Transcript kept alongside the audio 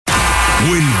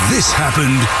When this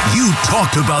happened, you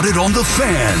talked about it on The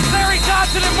Fan. Larry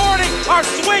Johnson and Mourning are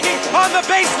swinging on the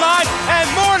baseline, and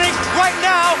Mourning right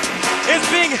now is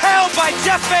being held by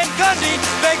Jeff Van Gundy.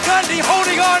 Van Gundy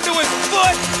holding on to his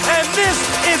foot, and this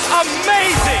is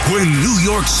amazing. When New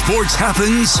York sports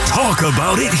happens, talk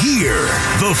about it here.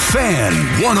 The Fan,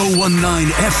 101.9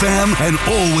 FM, and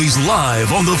always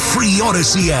live on the free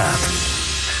Odyssey app.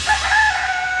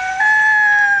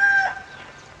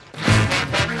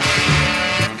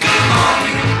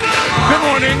 Good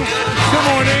morning.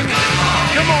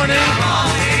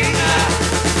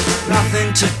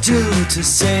 Nothing to do to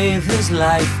save his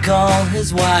life, call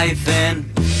his wife in.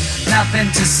 Nothing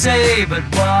to say but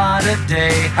what a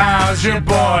day, how's your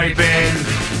boy been?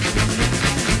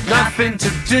 Nothing to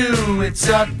do, it's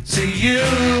up to you.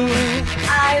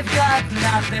 I've got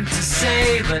nothing to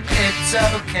say, but it's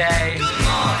okay.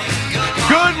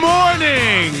 Good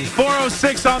morning.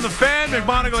 406 on The Fan.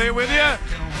 McMonagle here with you.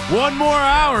 One more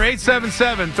hour,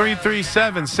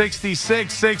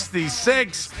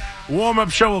 877-337-6666. Warm-up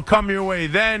show will come your way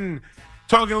then.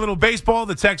 Talking a little baseball,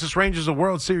 the Texas Rangers are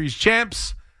World Series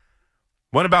champs.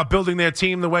 What about building their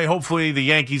team the way hopefully the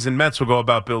Yankees and Mets will go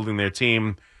about building their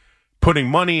team? Putting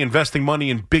money, investing money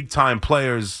in big-time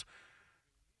players,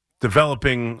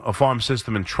 developing a farm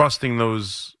system and trusting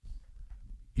those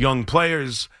young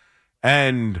players,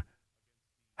 and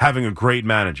having a great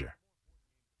manager.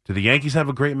 Do the Yankees have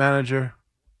a great manager?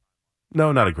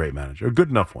 No, not a great manager. A good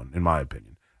enough one, in my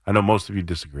opinion. I know most of you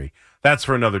disagree. That's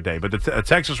for another day. But the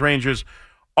Texas Rangers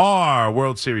are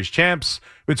World Series champs.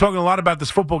 We're talking a lot about this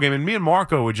football game, and me and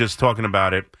Marco were just talking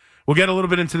about it. We'll get a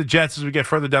little bit into the Jets as we get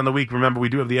further down the week. Remember, we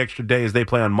do have the extra day as they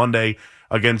play on Monday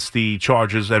against the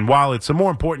Chargers. And while it's a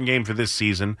more important game for this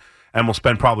season, and we'll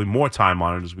spend probably more time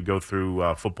on it as we go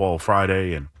through football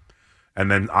Friday and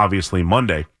then obviously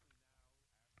Monday,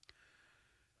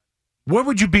 where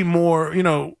would you be more,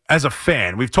 as a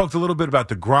fan? We've talked a little bit about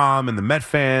DeGrom and the Met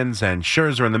fans and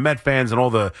Scherzer and the Met fans and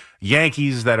all the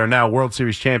Yankees that are now World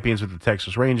Series champions with the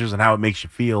Texas Rangers and how it makes you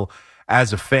feel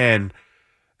as a fan.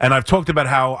 And I've talked about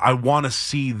how I want to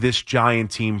see this Giant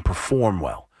team perform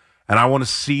well. And I want to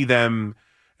see them,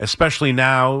 especially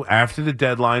now after the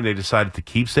deadline, they decided to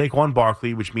keep Saquon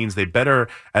Barkley, which means they better,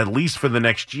 at least for the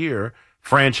next year,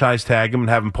 franchise tag him and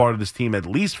have him part of this team at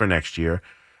least for next year.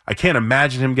 I can't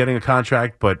imagine him getting a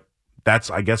contract, but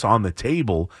that's, I guess, on the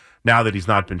table now that he's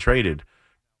not been traded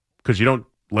because you don't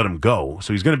let him go.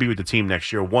 So he's going to be with the team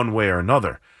next year one way or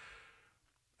another.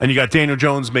 And you got Daniel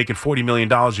Jones making $40 million.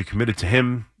 You committed to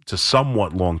him to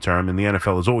somewhat long-term, and the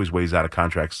NFL is always ways out of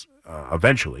contracts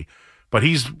eventually. But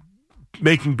he's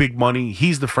making big money.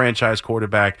 He's the franchise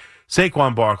quarterback.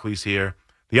 Saquon Barkley's here.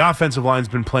 The offensive line's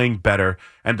been playing better.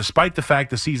 And despite the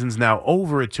fact the season's now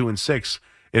over at 2-6,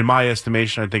 in my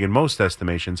estimation, I think in most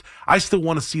estimations, I still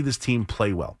want to see this team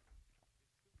play well.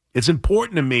 It's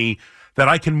important to me that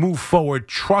I can move forward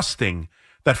trusting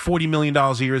that $40 million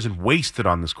a year isn't wasted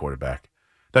on this quarterback.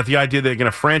 That the idea that they're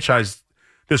going to franchise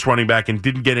this running back and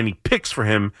didn't get any picks for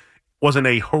him wasn't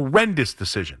a horrendous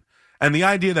decision. And the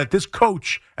idea that this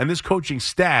coach and this coaching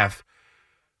staff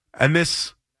and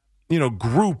this,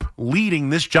 group leading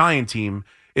this Giant team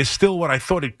is still what I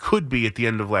thought it could be at the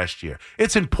end of last year.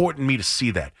 It's important to me to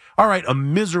see that. All right, a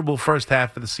miserable first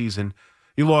half of the season.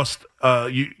 You lost,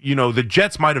 the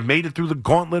Jets might have made it through the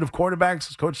gauntlet of quarterbacks,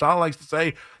 as Coach Sal likes to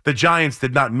say. The Giants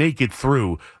did not make it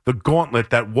through the gauntlet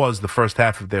that was the first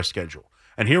half of their schedule.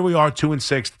 And here we are,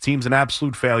 2-6. The team's an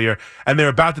absolute failure, and they're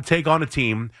about to take on a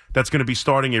team that's going to be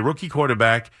starting a rookie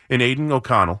quarterback in Aiden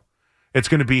O'Connell. It's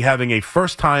going to be having a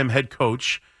first-time head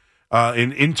coach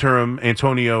in interim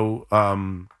Antonio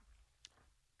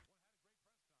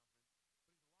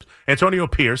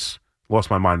Pierce. Lost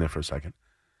my mind there for a second.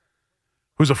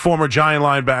 Who's a former Giant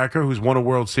linebacker who's won a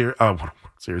won a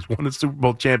Super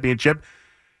Bowl championship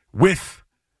with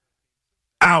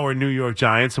our New York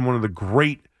Giants and one of the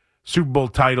great Super Bowl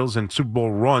titles and Super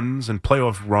Bowl runs and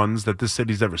playoff runs that this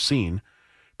city's ever seen.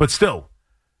 But still,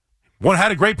 one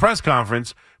had a great press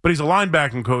conference, but he's a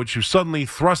linebacking coach who suddenly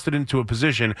thrusted into a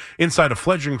position inside a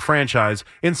fledgling franchise,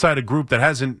 inside a group that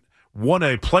hasn't won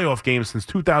a playoff game since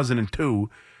 2002,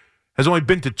 has only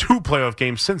been to 2 playoff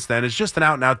games since then, is just an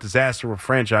out-and-out disaster of a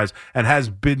franchise and has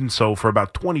been so for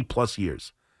about 20-plus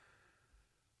years.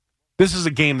 This is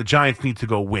a game the Giants need to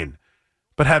go win.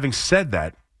 But having said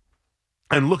that,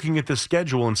 and looking at the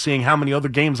schedule and seeing how many other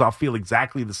games I'll feel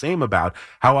exactly the same about,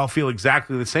 how I'll feel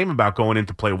exactly the same about going in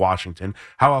to play Washington,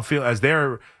 how I'll feel as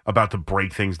they're about to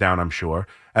break things down, I'm sure,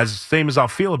 as same as I'll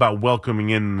feel about welcoming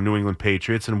in the New England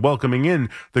Patriots and welcoming in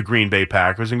the Green Bay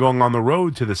Packers and going on the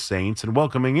road to the Saints and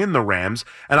welcoming in the Rams,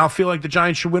 and I'll feel like the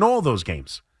Giants should win all those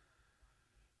games.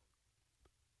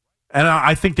 And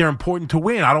I think they're important to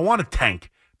win. I don't want to tank.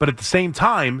 But at the same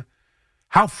time,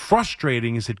 how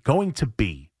frustrating is it going to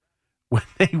be when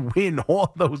they win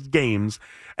all those games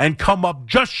and come up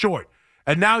just short?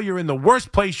 And now you're in the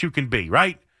worst place you can be,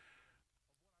 right?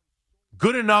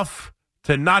 Good enough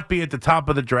to not be at the top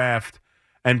of the draft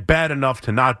and bad enough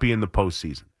to not be in the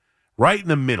postseason. Right in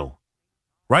the middle.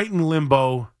 Right in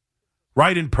limbo.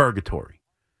 Right in purgatory.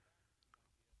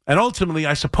 And ultimately,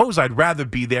 I suppose I'd rather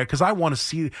be there because I want to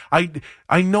see.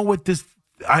 I know what this.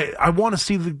 I want to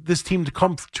see this team to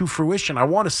come to fruition. I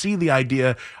want to see the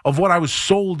idea of what I was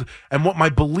sold and what my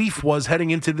belief was heading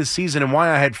into this season and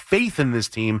why I had faith in this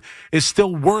team is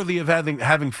still worthy of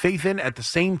having faith in. At the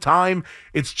same time,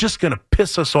 it's just going to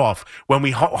piss us off when we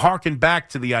harken back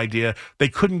to the idea they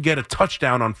couldn't get a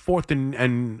touchdown on 4th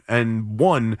and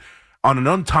 1 on an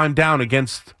untimed down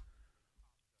against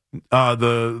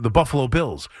the Buffalo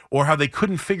Bills, or how they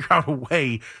couldn't figure out a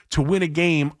way to win a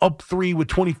game up 3 with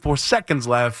 24 seconds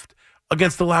left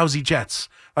against the lousy Jets.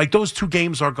 Like, those two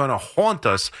games are going to haunt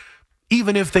us,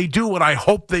 even if they do what I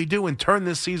hope they do and turn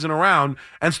this season around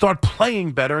and start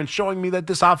playing better and showing me that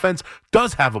this offense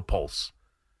does have a pulse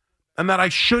and that I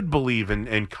should believe in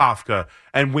Kafka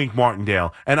and Wink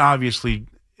Martindale and obviously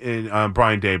in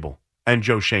Brian Dable and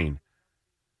Joe Shane.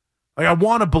 Like, I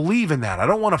want to believe in that. I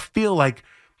don't want to feel like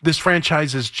this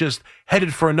franchise is just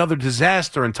headed for another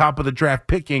disaster and top of the draft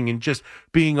picking and just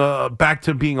being back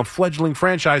to being a fledgling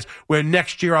franchise where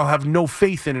next year I'll have no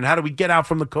faith in. And how do we get out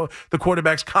from the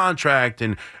quarterback's contract?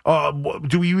 And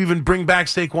do you even bring back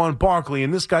Saquon Barkley?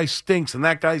 And this guy stinks and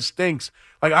that guy stinks.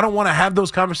 Like, I don't want to have those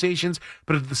conversations,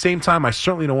 but at the same time, I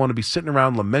certainly don't want to be sitting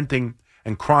around lamenting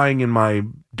and crying in my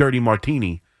dirty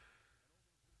martini.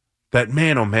 That,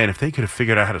 man, oh man, if they could have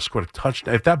figured out how to score a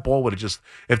touchdown, if that ball would have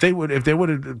if they would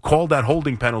have called that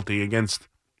holding penalty against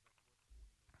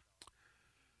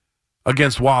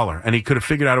Waller, and he could have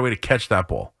figured out a way to catch that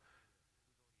ball.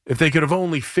 If they could have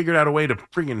only figured out a way to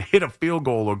friggin' hit a field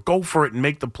goal or go for it and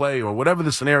make the play or whatever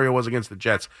the scenario was against the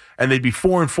Jets, and they'd be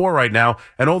 4-4 right now,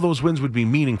 and all those wins would be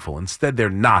meaningful. Instead, they're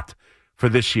not. For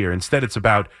this year. Instead, it's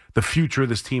about the future of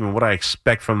this team and what I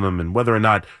expect from them and whether or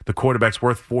not the quarterback's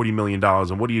worth $40 million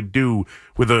and what do you do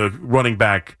with a running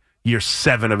back year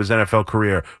 7 of his NFL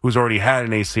career who's already had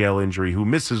an ACL injury, who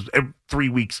misses 3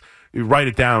 weeks. You write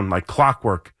it down like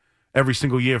clockwork every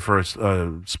single year for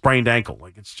a sprained ankle.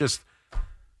 Like, it's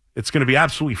going to be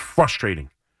absolutely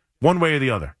frustrating one way or the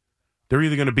other. They're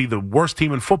either going to be the worst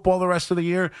team in football the rest of the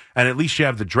year, and at least you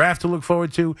have the draft to look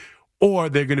forward to, or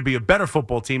they're going to be a better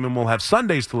football team and we'll have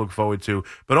Sundays to look forward to,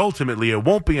 but ultimately it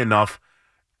won't be enough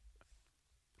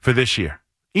for this year.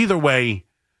 Either way,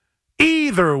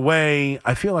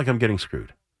 I feel like I'm getting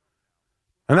screwed.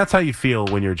 And that's how you feel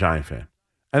when you're a Giant fan.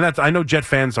 And I know Jet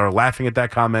fans are laughing at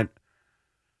that comment.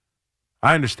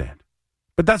 I understand.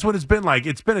 But that's what it's been like.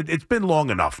 It's been long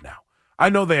enough now.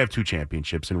 I know they have 2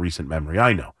 championships in recent memory.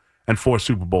 I know. And 4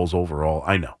 Super Bowls overall.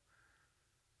 I know.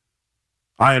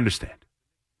 I understand.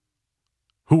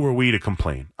 Who are we to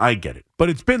complain? I get it. But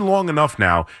it's been long enough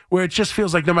now where it just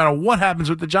feels like no matter what happens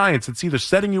with the Giants, it's either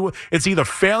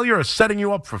failure or setting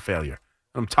you up for failure.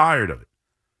 I'm tired of it.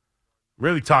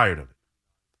 Really tired of it.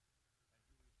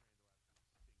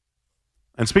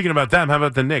 And speaking about them, how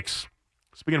about the Knicks?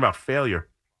 Speaking about failure.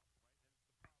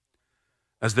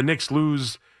 As the Knicks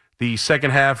lose the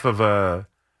second half of a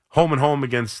home and home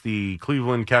against the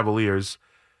Cleveland Cavaliers,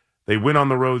 they win on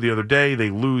the road the other day. They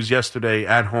lose yesterday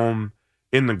at home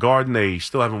in the Garden. They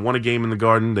still haven't won a game in the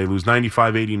Garden. They lose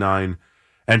 95-89,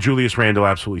 and Julius Randle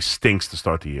absolutely stinks to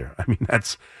start the year. I mean,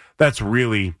 that's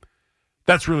really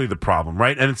the problem,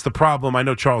 right? And it's the problem. I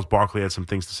know Charles Barkley had some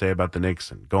things to say about the Knicks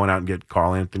and going out and get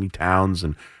Karl Anthony Towns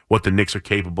and what the Knicks are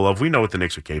capable of. We know what the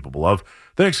Knicks are capable of.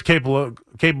 The Knicks are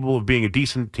capable of being a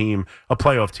decent team, a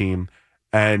playoff team,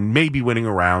 and maybe winning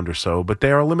a round or so, but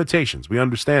there are limitations. We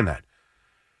understand that.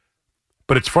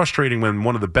 But it's frustrating when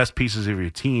one of the best pieces of your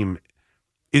team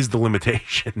is the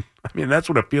limitation. I mean, that's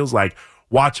what it feels like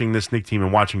watching this Knicks team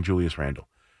and watching Julius Randle.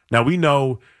 Now, we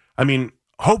know, I mean,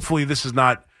 hopefully this is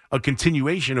not a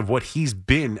continuation of what he's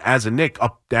been as a Knick,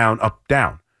 up,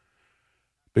 down,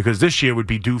 because this year would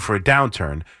be due for a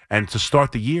downturn. And to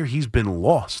start the year, he's been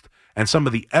lost. And some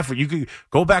of the effort, you could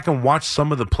go back and watch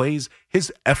some of the plays.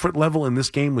 His effort level in this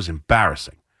game was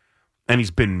embarrassing. And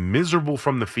he's been miserable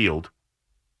from the field.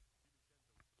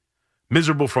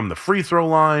 Miserable from the free throw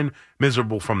line,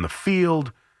 miserable from the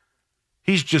field.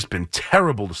 He's just been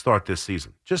terrible to start this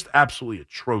season. Just absolutely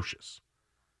atrocious.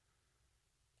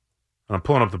 And I'm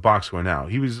pulling up the box score now.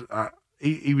 He was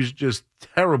just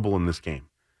terrible in this game.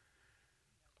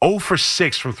 0 for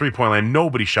 6 from three-point line.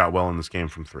 Nobody shot well in this game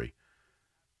from 3.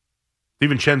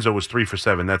 DiVincenzo was 3 for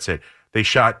 7. That's it. They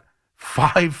shot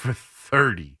 5 for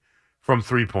 30 from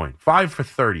 3-point. 5 for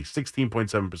 30,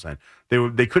 16.7%.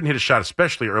 They couldn't hit a shot,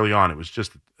 especially early on. It was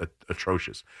just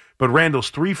atrocious. But Randle's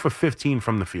 3 for 15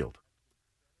 from the field.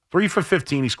 3 for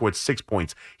 15. He scored 6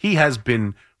 points. He has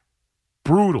been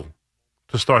brutal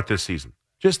to start this season.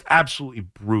 Just absolutely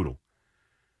brutal.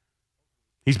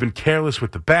 He's been careless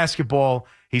with the basketball.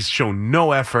 He's shown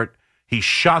no effort. He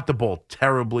shot the ball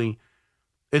terribly.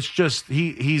 It's just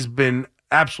he's been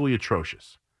absolutely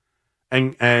atrocious.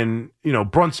 And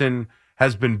Brunson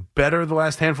has been better the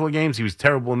last handful of games. He was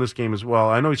terrible in this game as well.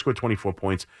 I know he scored 24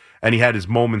 points, and he had his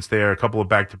moments there, a couple of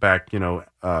back-to-back,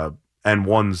 and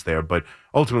ones there. But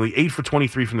ultimately, 8 for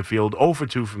 23 from the field, 0 for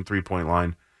 2 from three-point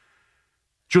line.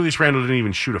 Julius Randle didn't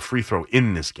even shoot a free throw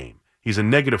in this game. He's a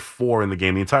 -4 in the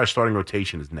game. The entire starting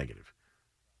rotation is negative.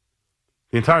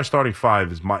 The entire starting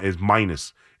five is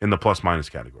minus in the plus-minus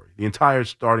category. The entire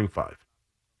starting five.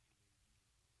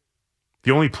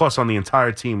 The only plus on the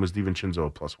entire team was DiVincenzo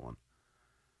at +1.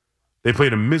 They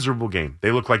played a miserable game.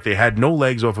 They looked like they had no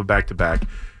legs off a back-to-back,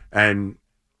 and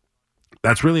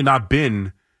that's really not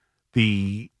been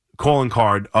the calling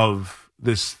card of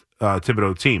this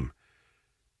Thibodeau team.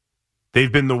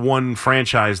 They've been the one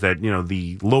franchise that,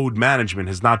 the load management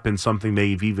has not been something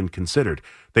they've even considered.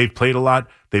 They've played a lot.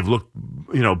 They've looked,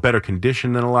 better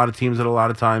conditioned than a lot of teams at a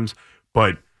lot of times,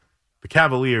 but the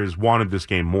Cavaliers wanted this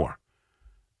game more.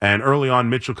 And early on,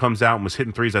 Mitchell comes out and was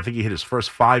hitting threes. I think he hit his first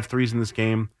 5 threes in this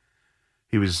game.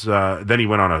 He was then he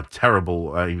went on a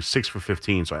terrible. He was 6 for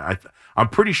 15. So I'm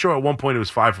pretty sure at one point it was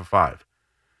 5 for 5.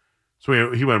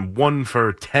 So he went 1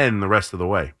 for 10 the rest of the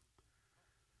way.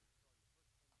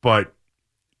 But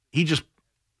he just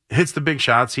hits the big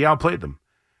shots. He outplayed them.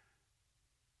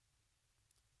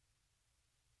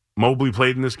 Mobley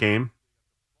played in this game.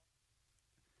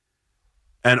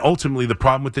 And ultimately, the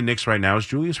problem with the Knicks right now is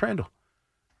Julius Randle.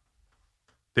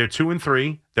 They're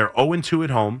 2-3. They're 0-2 at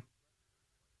home.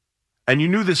 And you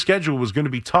knew the schedule was going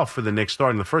to be tough for the Knicks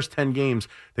starting. The first 10 games,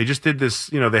 they just did this,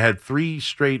 they had 3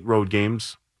 straight road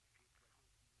games.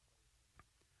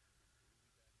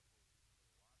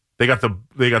 They got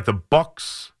the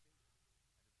Bucks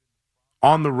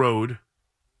on the road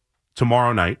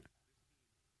tomorrow night.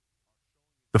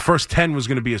 The first 10 was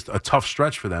going to be a tough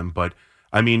stretch for them, but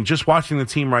just watching the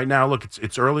team right now, look,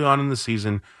 it's early on in the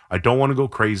season. I don't want to go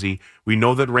crazy. We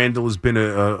know that Randle has been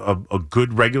a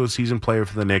good regular season player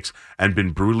for the Knicks and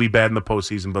been brutally bad in the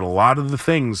postseason, but a lot of the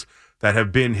things that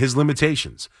have been his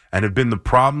limitations and have been the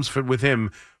problems with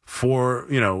him for,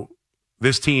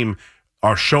 this team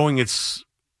are showing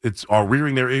are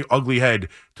rearing their ugly head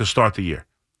to start the year.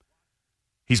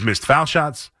 He's missed foul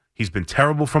shots. He's been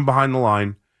terrible from behind the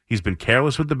line. He's been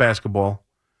careless with the basketball.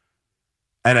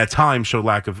 And at times showed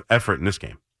lack of effort in this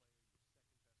game.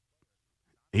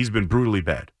 He's been brutally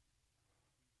bad.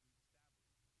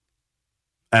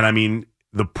 And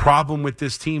the problem with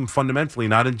this team fundamentally,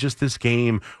 not in just this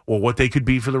game or what they could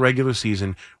be for the regular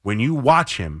season, when you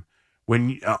watch him,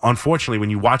 unfortunately, when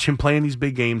you watch him play in these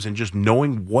big games and just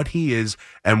knowing what he is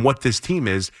and what this team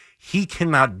is, he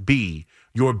cannot be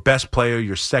your best player,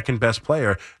 your second best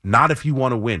player, not if you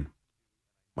want to win.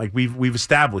 Like we've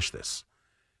established this.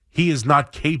 He is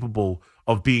not capable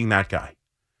of being that guy.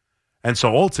 And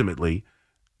so ultimately,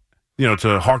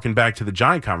 to harken back to the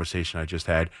Giant conversation I just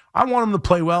had, I want him to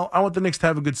play well. I want the Knicks to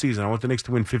have a good season. I want the Knicks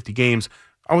to win 50 games.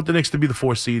 I want the Knicks to be the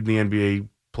 4th seed in the NBA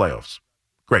playoffs.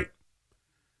 Great.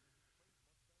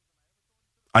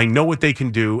 I know what they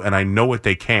can do, and I know what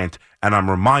they can't, and I'm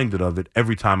reminded of it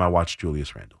every time I watch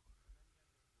Julius Randle.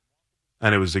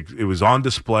 And it was on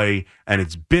display, and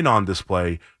it's been on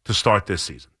display to start this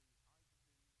season.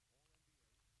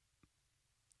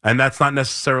 And that's not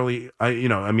necessarily,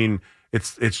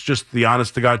 it's just the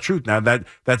honest to God truth. Now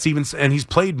that's even, and he's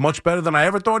played much better than I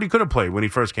ever thought he could have played when he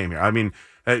first came here.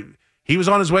 He was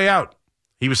on his way out.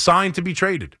 He was signed to be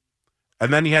traded,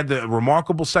 and then he had the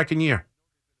remarkable second year.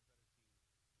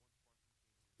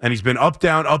 And he's been up,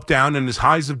 down, and his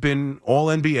highs have been all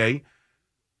NBA.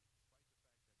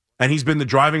 And he's been the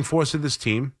driving force of this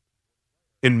team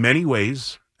in many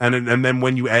ways. And then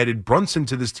when you added Brunson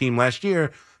to this team last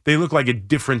year, they look like a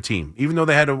different team. Even though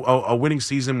they had a winning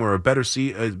season, were a better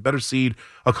seed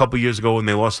a couple years ago when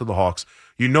they lost to the Hawks.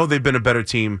 They've been a better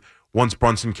team once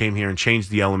Brunson came here and changed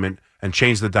the element and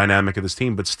changed the dynamic of this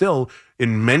team. But still,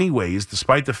 in many ways,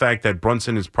 despite the fact that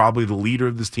Brunson is probably the leader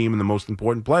of this team and the most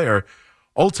important player,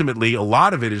 ultimately, a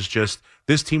lot of it is just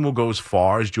this team will go as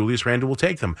far as Julius Randle will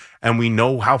take them. And we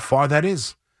know how far that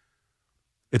is.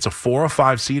 It's a 4 or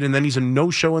 5 seed, and then he's a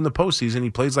no-show in the postseason. He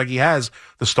plays like he has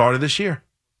the start of this year.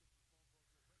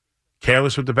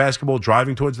 careless with the basketball,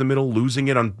 driving towards the middle, losing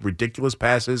it on ridiculous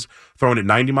passes, throwing it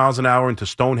 90 miles an hour into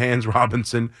Stone Hands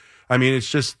Robinson. I mean, it's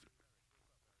just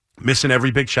missing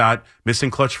every big shot, missing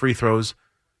clutch free throws.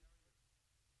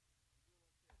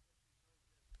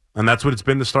 And that's what it's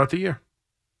been to start the year.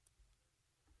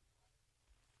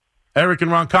 Eric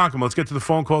and Ronkonkoma, let's get to the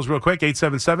phone calls real quick.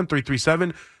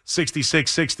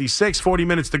 877-337-6666. 40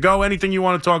 minutes to go. Anything you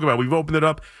want to talk about? We've opened it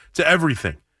up to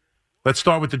everything. Let's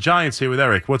start with the Giants here with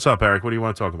Eric. What's up, Eric? What do you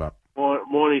want to talk about?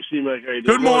 Morning, C-Mac. How you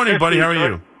doing? Good morning, buddy. How are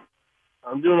you?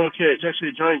 I'm doing okay. It's actually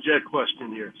a Giant Jet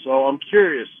question here. So I'm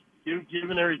curious,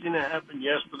 given everything that happened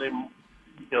yesterday,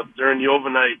 during the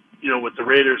overnight, with the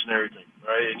Raiders and everything,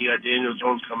 right? And you got Daniel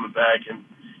Jones coming back, and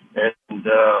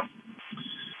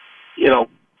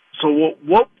so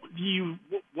what would you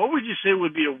say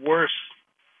would be a worse,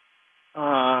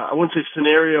 I wouldn't say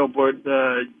scenario, but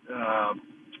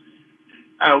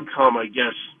outcome, I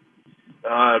guess,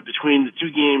 between the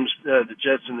two games, the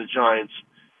Jets and the Giants,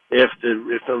 if I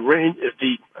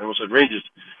almost said Rangers,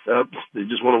 they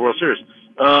just won the World Series.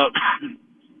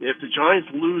 If the Giants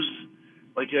lose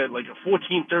like a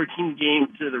 14-13 game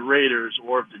to the Raiders,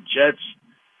 or if the Jets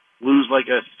lose like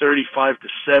a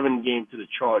 35-7 game to the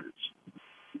Chargers.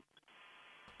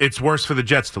 It's worse for the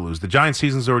Jets to lose. The Giants'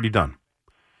 season's already done.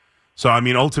 So, I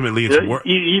mean, ultimately, it's worse.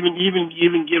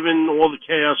 Even given all the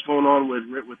chaos going on with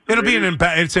it'll be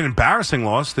it's an embarrassing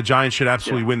loss. The Giants should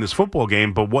absolutely win this football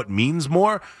game. But what means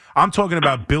more? I'm talking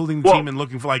about building the team and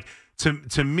looking for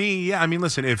to me. Yeah, I mean,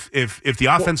 listen, if the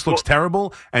offense looks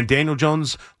terrible and Daniel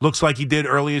Jones looks like he did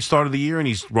early at the start of the year, and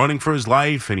he's running for his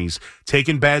life, and he's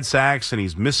taking bad sacks, and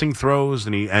he's missing throws,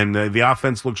 and the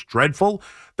offense looks dreadful,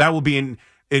 that will be an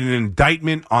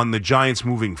indictment on the Giants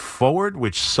moving forward,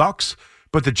 which sucks.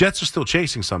 But the Jets are still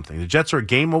chasing something. The Jets are a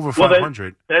game over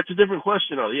 500. That's a different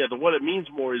question, though. Yeah, what it means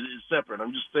more is separate.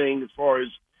 I'm just saying, as far as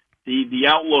the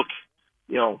outlook,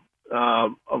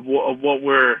 of what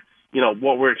we're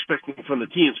expecting from the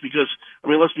teams. Because I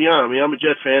mean, let's be honest. I mean, I'm a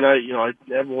Jet fan.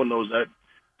 Everyone knows that.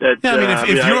 Yeah, I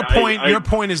mean, your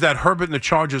point is that Herbert and the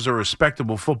Chargers are a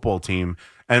respectable football team,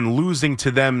 and losing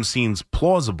to them seems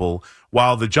plausible,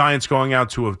 while the Giants going out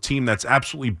to a team that's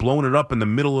absolutely blown it up in the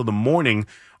middle of the morning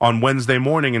on Wednesday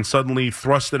morning and suddenly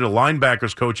thrusted a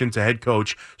linebackers coach into head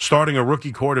coach, starting a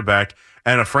rookie quarterback,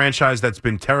 and a franchise that's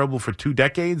been terrible for 2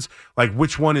 decades. Like,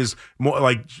 which one is more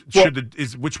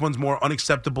which one's more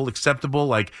unacceptable, acceptable?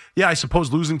 Like, yeah, I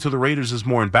suppose losing to the Raiders is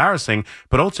more embarrassing,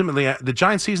 but ultimately the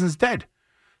Giants season's dead.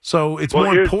 So it's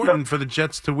more important for the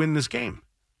Jets to win this game.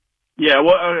 Yeah,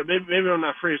 well, maybe I'm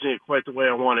not phrasing it quite the way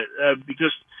I want it,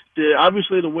 because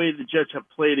obviously the way the Jets have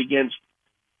played against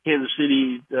Kansas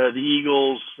City, the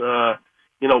Eagles, as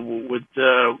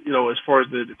far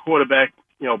as the quarterback,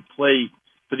 play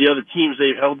for the other teams,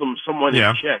 they've held them somewhat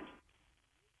in check.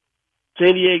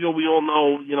 San Diego, we all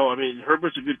know, I mean,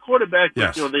 Herbert's a good quarterback,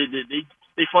 but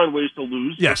they find ways to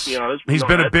lose. Yes, let's be honest. He's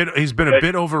been a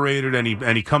bit overrated, and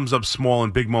he comes up small in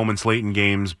big moments late in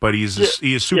games, but he is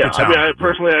super talented. I mean,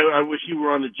 personally, I wish he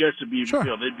were on the Jets to be,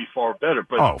 they'd be far better.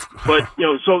 But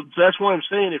so that's why I'm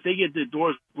saying, if they get the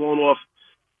doors blown off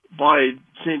by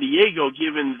San Diego,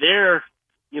 given their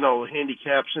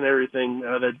handicaps and everything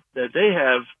that they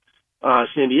have,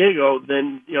 San Diego,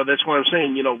 then that's why I'm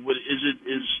saying,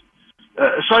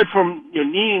 aside from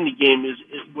needing the game,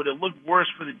 would it look worse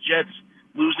for the Jets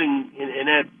losing in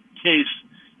that case?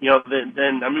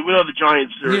 Then I mean, we know the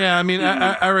Giants.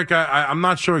 Eric, I'm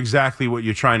not sure exactly what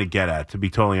you're trying to get at. To be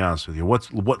totally honest with you,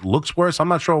 what looks worse? I'm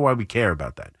not sure why we care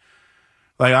about that.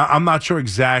 Like, I'm not sure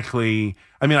exactly.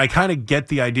 I mean, I kind of get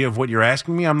the idea of what you're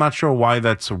asking me. I'm not sure why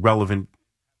that's a relevant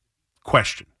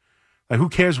question. Like, who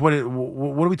cares what are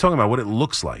we talking about? What it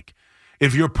looks like?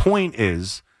 If your point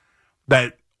is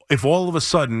that if all of a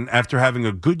sudden, after having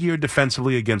a good year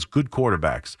defensively against good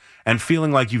quarterbacks and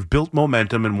feeling like you've built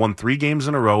momentum and won 3 games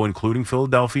in a row, including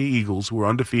Philadelphia Eagles, who are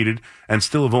undefeated and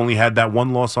still have only had that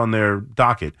 1 loss on their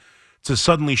docket, to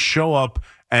suddenly show up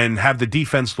and have the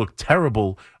defense look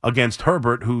terrible against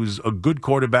Herbert, who's a good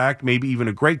quarterback, maybe even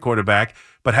a great quarterback,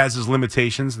 but has his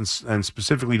limitations and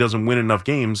specifically doesn't win enough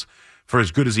games for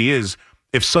as good as he is.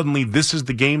 If suddenly this is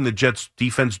the game the Jets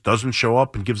defense doesn't show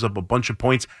up and gives up a bunch of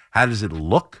points, how does it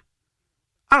look?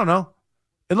 I don't know.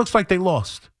 It looks like they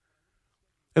lost.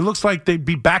 It looks like they'd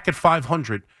be back at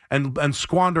 500 and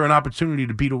squander an opportunity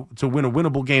to win a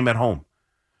winnable game at home.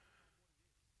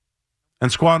 And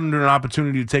squander an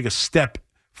opportunity to take a step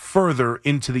further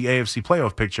into the AFC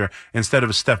playoff picture instead of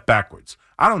a step backwards.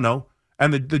 I don't know.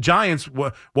 And the Giants,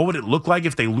 what would it look like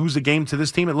if they lose a game to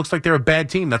this team? It looks like they're a bad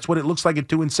team. That's what it looks like at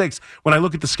 2-6. When I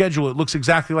look at the schedule, it looks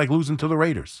exactly like losing to the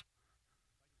Raiders.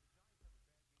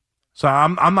 So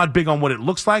I'm not big on what it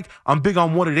looks like. I'm big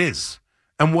on what it is.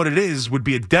 And what it is would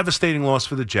be a devastating loss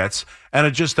for the Jets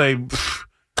and just a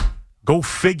go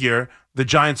figure, the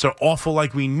Giants are awful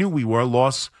like we knew we were,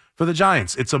 loss for the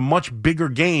Giants. It's a much bigger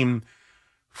game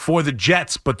for the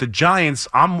Jets, but the Giants,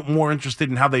 I'm more interested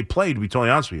in how they played, to be totally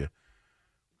honest with you.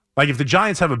 Like if the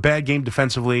Giants have a bad game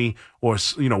defensively or,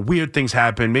 weird things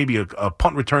happen, maybe a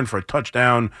punt return for a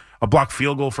touchdown, a blocked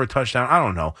field goal for a touchdown, I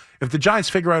don't know. If the Giants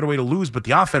figure out a way to lose, but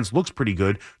the offense looks pretty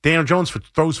good, Daniel Jones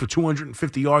throws for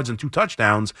 250 yards and 2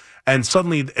 touchdowns, and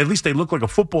suddenly at least they look like a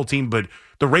football team, but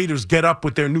the Raiders get up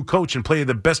with their new coach and play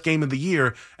the best game of the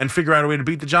year and figure out a way to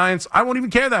beat the Giants, I won't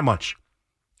even care that much.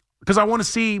 Because I want to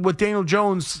see what Daniel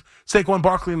Jones, Saquon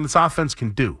Barkley, and this offense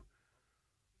can do.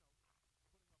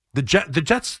 The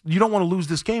Jets, you don't want to lose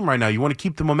this game right now. You want to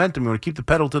keep the momentum. You want to keep the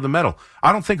pedal to the metal.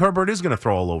 I don't think Herbert is going to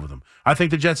throw all over them. I think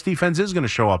the Jets defense is going to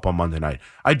show up on Monday night.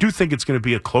 I do think it's going to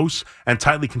be a close and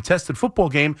tightly contested football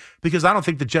game because I don't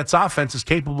think the Jets offense is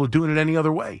capable of doing it any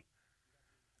other way.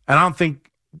 And I don't think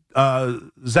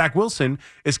Zach Wilson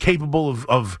is capable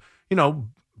of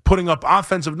putting up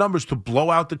offensive numbers to blow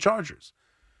out the Chargers.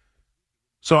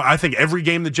 So I think every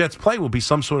game the Jets play will be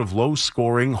some sort of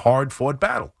low-scoring, hard-fought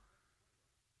battle.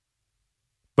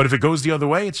 But if it goes the other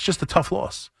way, it's just a tough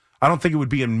loss. I don't think it would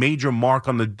be a major mark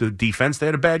on the defense. They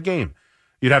had a bad game.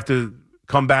 You'd have to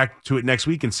come back to it next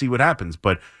week and see what happens.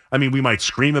 But, we might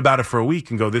scream about it for a week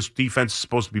and go, this defense is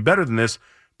supposed to be better than this.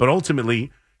 But ultimately,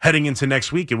 heading into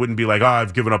next week, it wouldn't be like,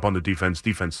 I've given up on the defense.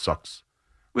 Defense sucks.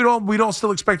 We don't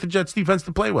still expect the Jets defense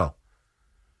to play well.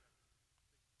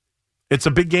 It's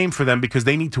a big game for them because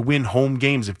they need to win home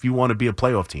games if you want to be a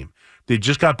playoff team. They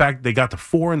just got back. They got to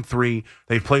 4-3.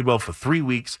 They've played well for 3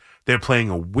 weeks. They're playing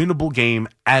a winnable game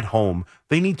at home.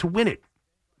 They need to win it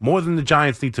more than the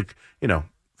Giants need to,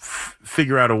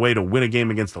 figure out a way to win a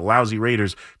game against the lousy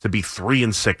Raiders to be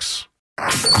 3-6.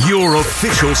 Your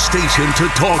official station to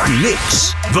talk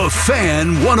Knicks. The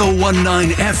Fan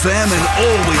 101.9 FM and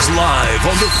always live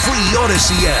on the free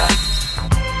Odyssey app.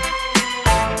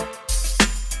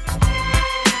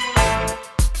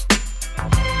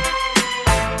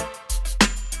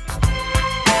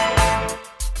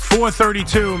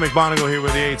 432, McMonagle here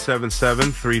with the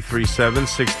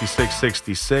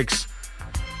 877-337-6666.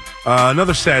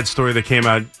 Another sad story that came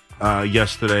out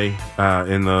yesterday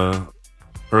in the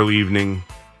early evening.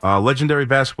 Legendary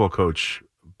basketball coach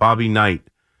Bobby Knight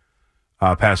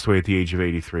passed away at the age of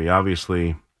 83.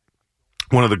 Obviously,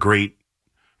 one of the great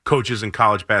coaches in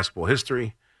college basketball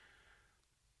history.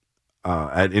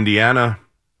 At Indiana,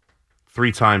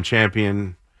 3-time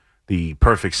champion, the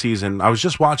perfect season. I was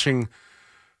just watching...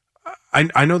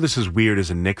 I know this is weird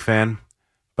as a Knicks fan,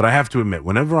 but I have to admit,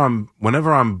 whenever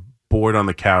I'm bored on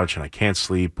the couch and I can't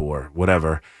sleep or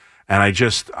whatever, and I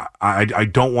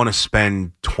don't want to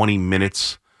spend 20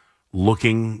 minutes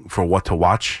looking for what to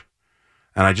watch,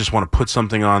 and I just want to put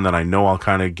something on that I know I'll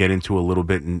kind of get into a little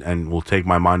bit and will take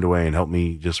my mind away and help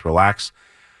me just relax.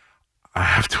 I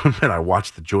have to admit, I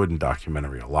watched the Jordan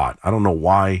documentary a lot. I don't know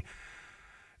why.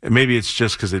 Maybe it's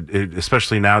just because it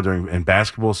especially now in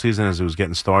basketball season as it was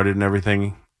getting started and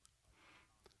everything,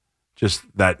 just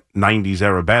that 90s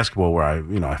era basketball where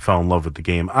I fell in love with the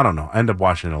game. I don't know. I ended up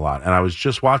watching it a lot. And I was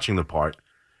just watching the part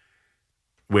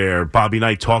where Bobby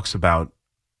Knight talks about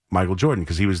Michael Jordan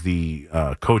because he was the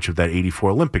coach of that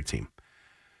 84 Olympic team.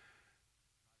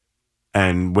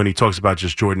 And when he talks about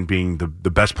just Jordan being the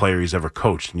best player he's ever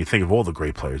coached, and you think of all the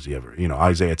great players he ever,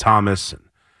 Isaiah Thomas and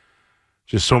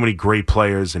just so many great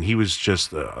players, and he was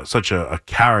just such a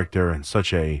character and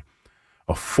such a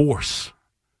force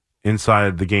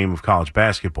inside the game of college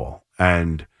basketball.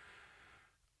 And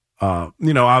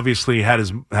obviously had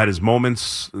his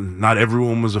moments. Not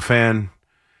everyone was a fan.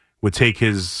 Would take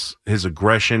his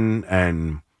aggression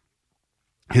and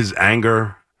his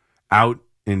anger out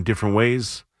in different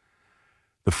ways.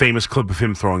 The famous clip of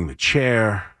him throwing the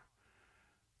chair.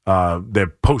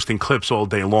 They're posting clips all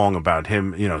day long about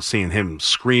him, seeing him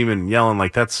screaming and yelling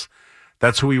like that's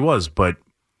who he was. But,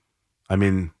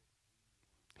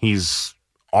 he's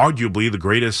arguably the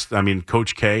greatest.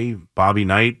 Coach K, Bobby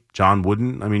Knight, John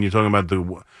Wooden. You're talking about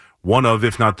the one of,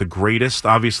 if not the greatest.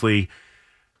 Obviously,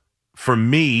 for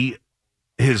me,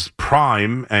 his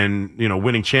prime and,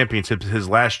 winning championships, his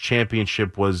last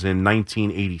championship was in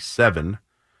 1987.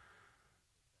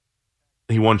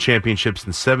 He won championships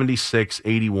in 76,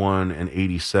 81, and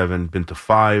 87. Been to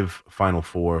 5 Final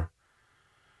Fours.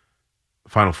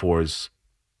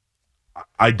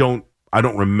 I don't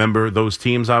remember those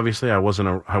teams. Obviously, I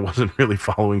wasn't really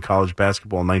following college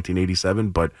basketball in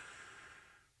 1987, but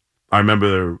I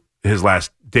remember his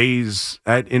last days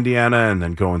at Indiana and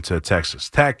then going to Texas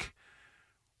Tech.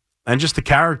 and just the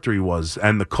character he was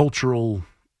and the cultural,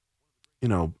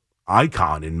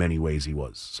 icon in many ways he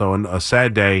was. So a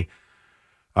sad day,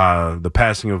 the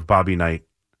passing of Bobby Knight.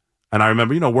 And I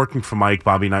remember, working for Mike,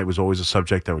 Bobby Knight was always a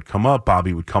subject that would come up.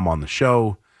 Bobby would come on the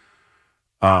show.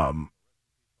 I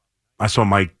saw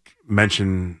Mike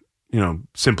mention,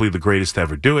 simply the greatest to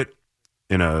ever do it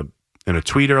in a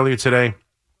tweet earlier today.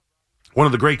 One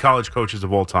of the great college coaches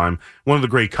of all time, one of the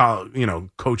great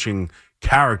coaching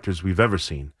characters we've ever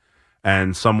seen,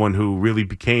 and someone who really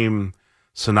became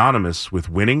synonymous with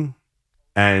winning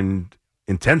and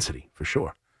intensity for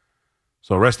sure.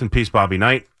 So rest in peace, Bobby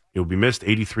Knight. You'll be missed.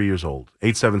 83 years old.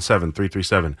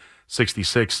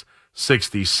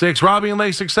 877-337-6666. Robbie and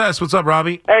Lake Success. What's up,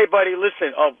 Robbie? Hey, buddy.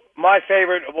 Listen, my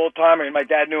favorite of all time, and my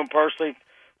dad knew him personally,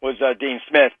 was Dean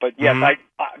Smith. But yes,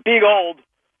 being old,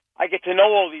 I get to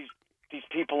know all these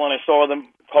people, and I saw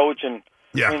them coach. And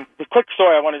yeah. I mean, the quick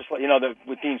story I want to just let you know that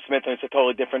with Dean Smith, and it's a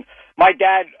totally different. My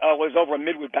dad was over at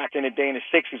Midwood back in the day in the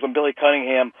 '60s when Billy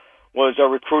Cunningham was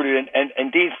recruited,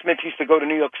 and Dean Smith used to go to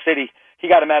New York City. He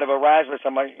got him out of Erasmus,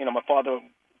 and my father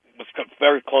was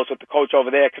very close with the coach over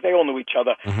there because they all knew each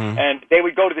other. Mm-hmm. And they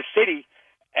would go to the city,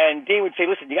 and Dean would say,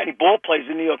 "Listen, you got any ball players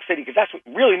in New York City?" Because that's what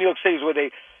really New York City is where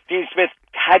Dean Smith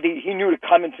he knew to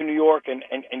come into New York and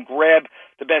grab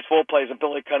the best ball players, and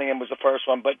Billy Cunningham was the first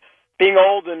one. But being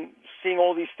old and seeing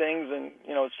all these things, and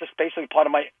it's just basically part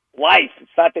of my life. It's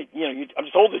not that I'm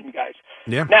just older than you guys.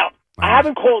 Yeah. Now I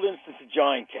haven't called in since the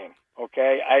Giant came.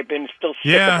 Okay, I've been still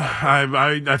sick. Yeah,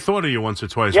 I thought of you once or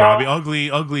twice, Robbie.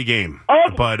 Ugly game,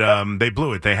 but they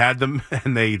blew it. They had them,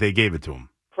 and they gave it to them.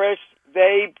 Chris,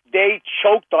 they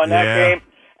choked on that game,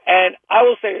 and I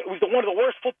will say it was one of the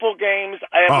worst football games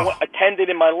I ever attended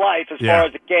in my life as far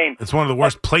as a game. It's one of the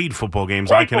worst played football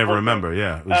games I can ever remember.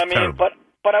 Yeah, it was terrible.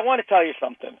 But I want to tell you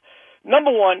something.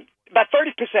 Number one, about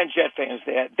 30% Jet fans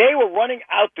there, they were running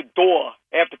out the door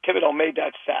after Thibodeau made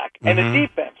that sack, and the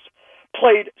defense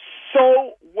played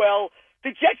so well.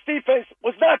 The Jets' defense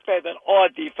was not better than our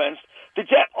defense. The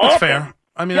Jets offense, fair.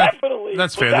 I mean, that's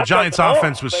fair. The Giants'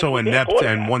 offense was so inept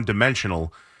and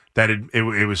one-dimensional that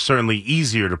it was certainly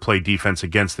easier to play defense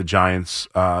against the Giants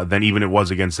than even it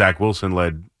was against Zach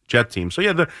Wilson-led Jet team. So,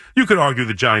 yeah, you could argue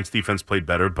the Giants' defense played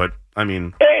better, but, I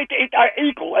mean...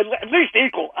 equal, at least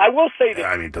equal. I will say that...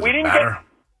 I mean, does it matter?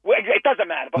 It doesn't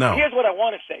matter, but here's what I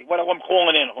want to say, what I'm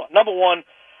calling in on. Number one,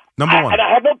 and I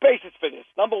have no basis for this.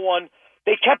 Number one,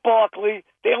 they kept Barkley.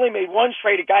 They only made one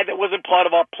trade, a guy that wasn't part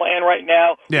of our plan right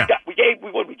now. Yeah. We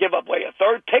give up a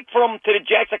third pick from him to the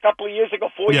Jets a couple of years ago,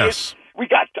 4 years. We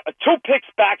got 2 picks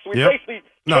back, so we basically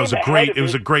it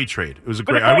was a great trade. It was a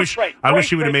great. I wish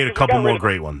he would have made a couple more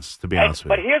great ones, to be honest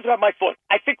with you. But here's my thought.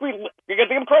 I think you're gonna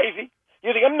think I'm crazy.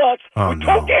 You think I'm nuts. We're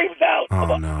 2 games out.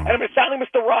 Oh, and I'm sounding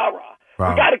Mr. Rah-Rah. We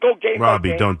got to go game Robbie,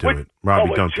 by game. don't do it.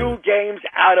 Robbie, don't do it. 2 games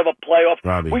out of a playoff.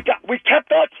 Robbie. We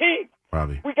kept our team.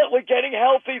 Robbie. We're getting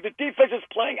healthy. The defense is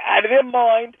playing out of their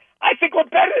mind. I think we're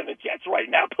better than the Jets right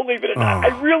now, believe it or not. I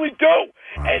really do.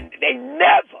 And they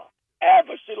never,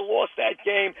 ever should have lost that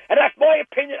game. And that's my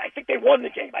opinion. I think they won the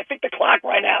game. I think the clock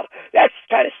ran out. That's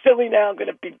kind of silly now. I'm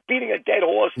going to be beating a dead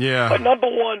horse. Yeah. But number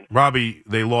one. Robbie,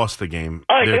 they lost the game.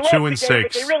 They're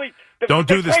 2-6. Don't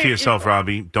do this to yourself,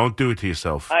 Robbie. Don't do it to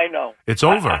yourself. I know. It's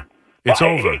over. It's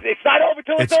over. It's not over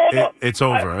till it's over. It's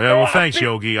over. Well, thanks,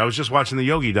 Yogi. I was just watching the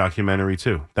Yogi documentary,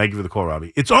 too. Thank you for the call,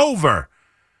 Robbie. It's over.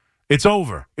 It's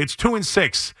over. It's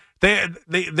 2-6.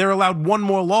 They're allowed one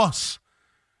more loss.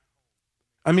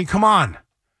 I mean, come on.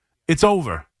 It's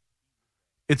over.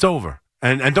 It's over.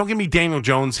 And don't give me Daniel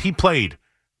Jones. He played.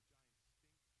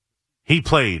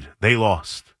 They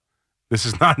lost. This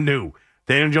is not new.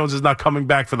 Daniel Jones is not coming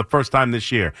back for the first time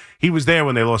this year. He was there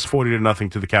when they lost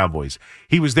 40-0 to the Cowboys.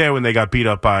 He was there when they got beat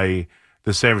up by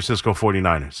the San Francisco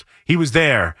 49ers. He was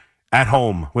there at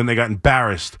home when they got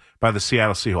embarrassed by the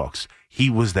Seattle Seahawks. He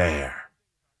was there.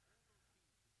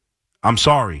 I'm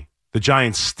sorry. The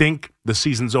Giants stink. The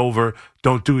season's over.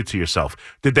 Don't do it to yourself.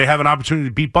 Did they have an opportunity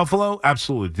to beat Buffalo?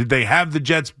 Absolutely. Did they have the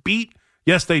Jets beat?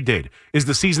 Yes, they did. Is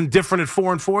the season different at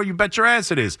 4-4? You bet your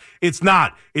ass it is. It's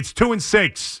not. It's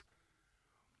 2-6.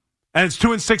 And it's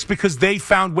 2-6 because they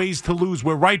found ways to lose.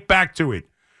 We're right back to it.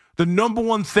 The number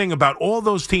one thing about all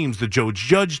those teams, the Joe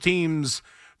Judge teams,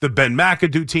 the Ben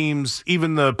McAdoo teams,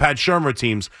 even the Pat Shurmur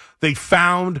teams, they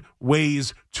found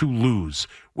ways to lose.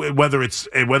 Whether it's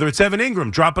Evan Ingram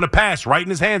dropping a pass right in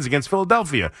his hands against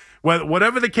Philadelphia,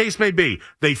 whatever the case may be,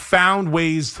 they found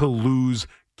ways to lose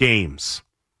games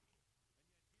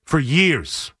for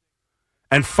years.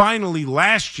 And finally,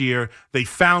 last year, they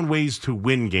found ways to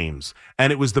win games.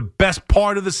 And it was the best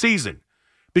part of the season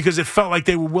because it felt like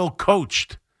they were well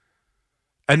coached.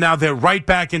 And now they're right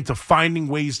back into finding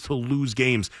ways to lose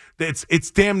games.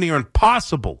 It's damn near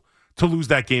impossible to lose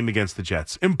that game against the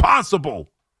Jets. Impossible.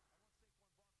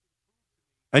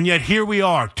 And yet here we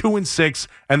are, 2-6,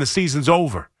 and the season's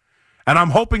over. And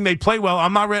I'm hoping they play well.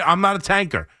 I'm not a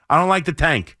tanker. I don't like to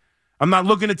tank. I'm not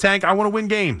looking to tank. I want to win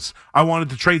games. I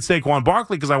wanted to trade Saquon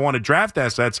Barkley because I want to draft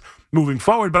assets moving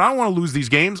forward, but I don't want to lose these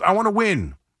games. I want to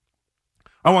win.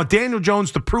 I want Daniel Jones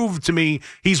to prove to me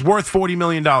he's worth $40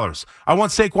 million. I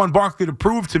want Saquon Barkley to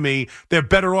prove to me they're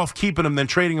better off keeping him than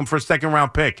trading him for a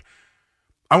second-round pick.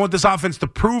 I want this offense to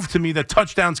prove to me that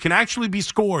touchdowns can actually be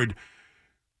scored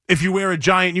if you wear a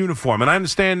Giant uniform. And I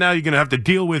understand now you're going to have to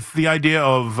deal with the idea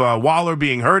of Waller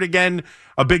being hurt again,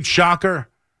 a big shocker.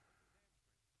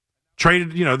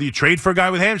 You trade for a guy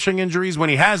with hamstring injuries. When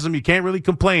he has them, you can't really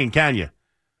complain, can you?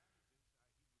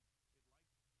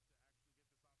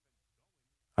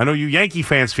 I know you Yankee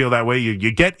fans feel that way.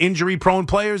 You get injury-prone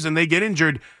players and they get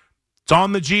injured. It's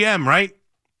on the GM, right?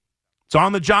 It's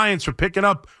on the Giants for picking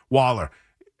up Waller.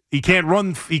 He can't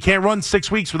run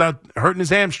 6 weeks without hurting his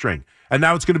hamstring. And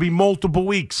now it's going to be multiple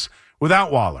weeks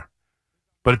without Waller.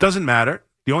 But it doesn't matter.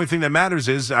 The only thing that matters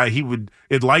is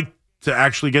it'd like to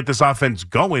actually get this offense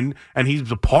going, and he's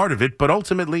a part of it. But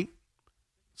ultimately,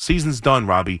 season's done,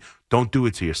 Robbie. Don't do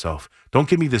it to yourself. Don't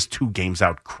give me this 2 games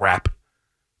out crap.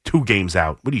 2 games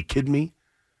out. What are you kidding me?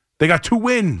 They got 2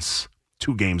 wins.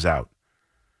 2 games out.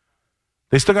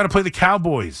 They still got to play the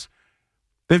Cowboys.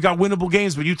 They've got winnable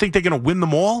games, but you think they're going to win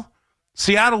them all?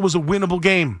 Seattle was a winnable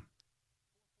game.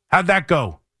 How'd that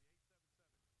go?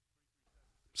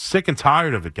 Sick and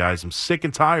tired of it, guys. I'm sick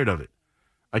and tired of it.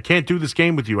 I can't do this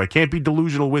game with you. I can't be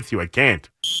delusional with you. I can't.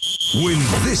 When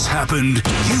this happened,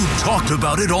 you talked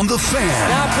about it on The Fan.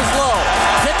 Snaps is low.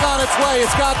 Kick on its way.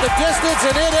 It's got the distance,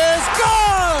 and it is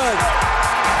good!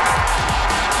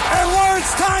 And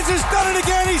Lawrence Tynes has done it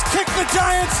again. He's kicked the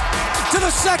Giants to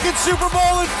the 2nd Super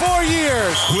Bowl in 4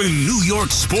 years. When New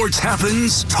York sports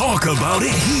happens, talk about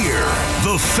it here.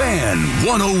 The Fan,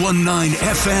 101.9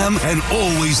 FM, and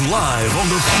always live on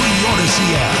the free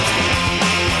Odyssey app.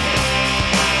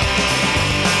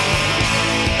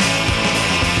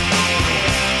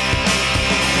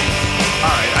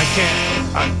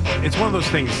 It's one of those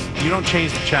things, you don't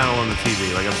change the channel on the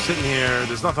TV. Like, I'm sitting here,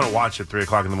 there's nothing to watch at 3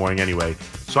 o'clock in the morning anyway.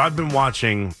 So I've been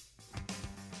watching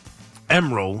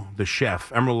Emeril, the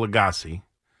chef, Emeril Lagasse,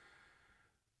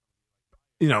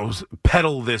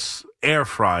 peddle this air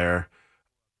fryer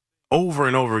over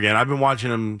and over again. I've been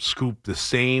watching him scoop the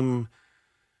same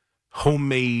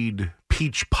homemade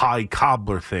peach pie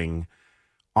cobbler thing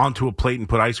onto a plate and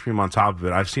put ice cream on top of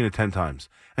it. I've seen it 10 times.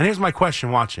 And here's my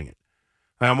question watching it.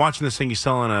 I'm watching this thing. He's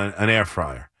selling an air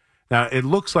fryer. Now, it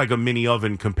looks like a mini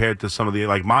oven compared to some of the,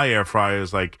 like my air fryer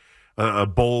is like a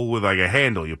bowl with like a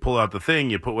handle. You pull out the thing,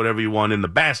 you put whatever you want in the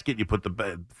basket, you put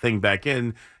the thing back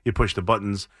in, you push the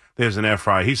buttons. There's an air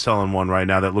fryer. He's selling one right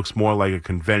now that looks more like a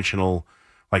conventional,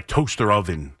 like toaster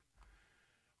oven.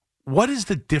 What is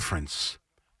the difference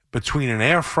between an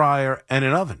air fryer and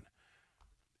an oven?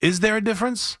 Is there a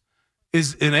difference?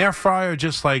 Is an air fryer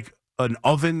just like an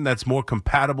oven that's more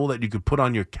compatible that you could put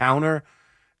on your counter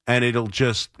and it'll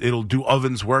do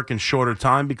oven's work in shorter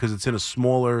time because it's in a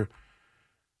smaller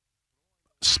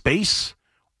space?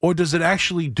 Or does it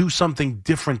actually do something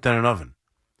different than an oven?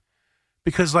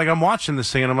 Because like I'm watching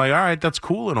this thing and I'm like, all right, that's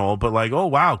cool and all, but like, oh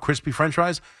wow, crispy French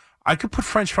fries. I could put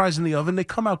French fries in the oven. They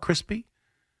come out crispy.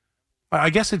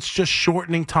 I guess it's just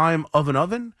shortening time of an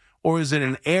oven. Or is it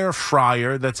an air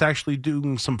fryer that's actually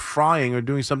doing some frying or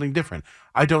doing something different?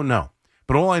 I don't know.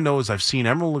 But all I know is I've seen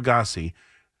Emeril Lagasse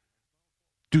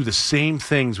do the same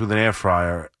things with an air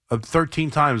fryer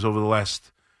 13 times over the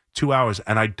last 2 hours,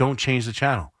 and I don't change the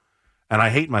channel. And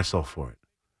I hate myself for it.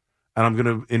 And I'm going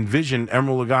to envision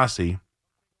Emeril Lagasse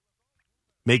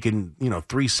making,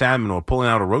 3 salmon or pulling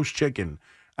out a roast chicken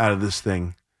out of this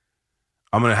thing.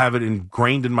 I'm going to have it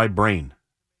ingrained in my brain.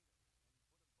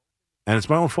 And it's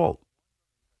my own fault.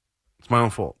 It's my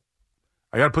own fault.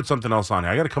 I got to put something else on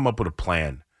here. I got to come up with a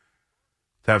plan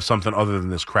to have something other than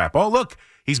this crap. Oh, look,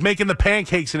 he's making the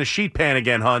pancakes in a sheet pan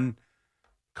again, hun.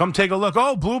 Come take a look.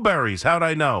 Oh, blueberries. How'd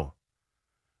I know?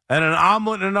 And an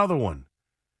omelet and another one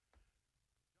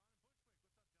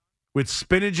with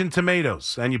spinach and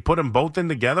tomatoes. And you put them both in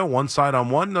together, one side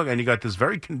on one, and you got this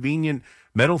very convenient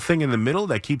metal thing in the middle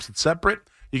that keeps it separate.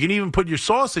 You can even put your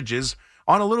sausages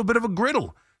on a little bit of a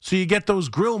griddle. So you get those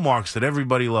grill marks that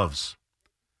everybody loves.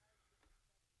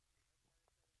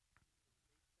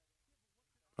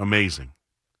 Amazing.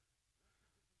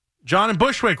 John in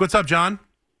Bushwick. What's up, John?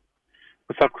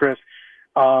 What's up, Chris?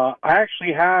 I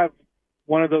actually have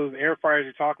one of those air fryers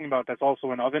you're talking about that's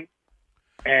also an oven.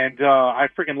 And I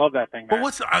freaking love that thing, man.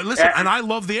 But listen, and I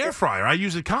love the air fryer. I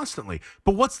use it constantly.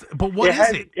 But what is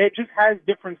it? It just has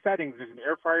different settings. There's an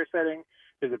air fryer setting.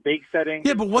 There's a bake setting.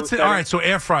 Yeah, but what's it? All right, so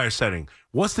air fryer setting.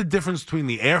 What's the difference between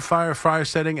the air fryer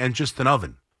setting and just an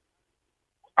oven?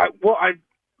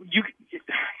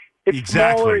 It's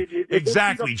exactly, smaller,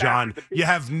 exactly, John. You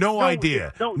have no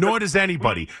idea. Nor does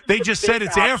anybody. They just said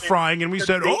it's air frying, and we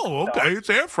said, "Oh, okay, it's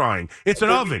air frying. It's an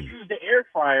oven." You use the air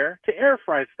fryer to air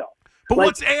fry stuff. But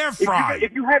what's air fry?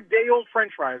 If you have day old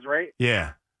French fries, right?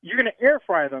 Yeah. You're gonna air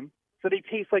fry them so they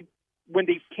taste like when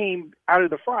they came out of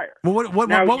the fryer. Well, what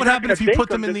would happen if you put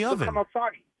them in the oven? Come out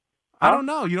soggy. I don't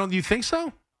know. You think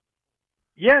so?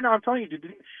 Yeah, no, I'm telling you,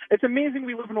 dude. It's amazing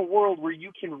we live in a world where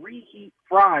you can reheat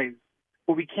fries,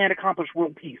 but we can't accomplish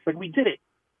world peace. Like, we did it.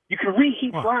 You can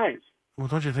reheat fries. Well,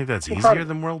 don't you think that's easier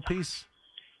than world peace?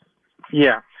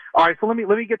 Yeah. All right, so let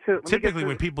me get to. Typically,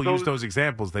 when people use those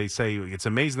examples, they say it's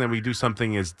amazing that we do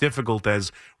something as difficult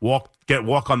as walk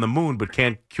on the moon, but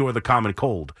can't cure the common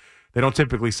cold. They don't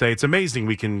typically say it's amazing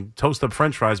we can toast up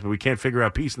French fries, but we can't figure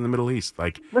out peace in the Middle East.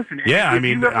 Like, listen, yeah, I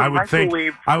mean, I would think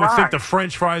the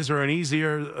French fries are an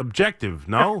easier objective.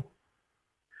 No,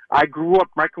 I grew up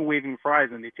microwaving fries,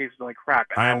 and they tasted like crap.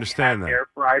 And I understand that. Air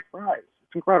fried fries.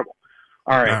 It's incredible.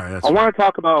 All right, I want to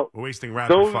talk about we're wasting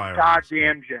rapid those fire.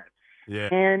 Goddamn Jets. Yeah.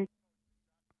 And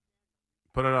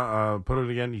put it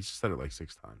again. He said it like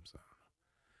 6 times.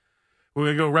 We're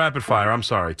gonna go rapid fire. I'm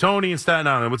sorry, Tony in Staten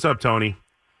Island. What's up, Tony?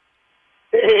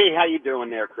 Hey, how you doing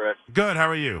there, Chris? Good. How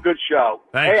are you? Good show.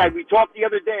 Thank you. We talked the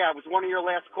other day. I was one of your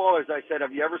last callers. I said,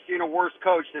 have you ever seen a worse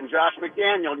coach than Josh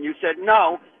McDaniel? And you said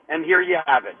no, and here you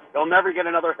have it. He'll never get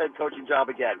another head coaching job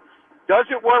again. Does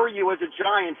it worry you as a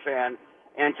Giant fan,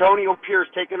 Antonio Pierce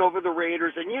taking over the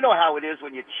Raiders? And you know how it is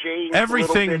when you change.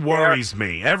 Everything worries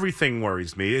me. Everything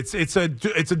worries me. It's a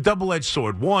double-edged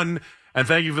sword. One, and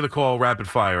thank you for the call, rapid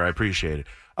fire. I appreciate it.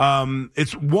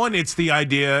 It's the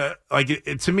idea, like,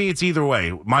 to me, it's either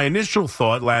way. My initial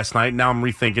thought last night, now I'm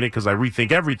rethinking it because I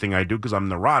rethink everything I do because I'm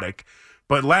neurotic.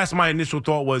 But my initial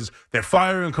thought was they're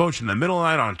firing a coach in the middle of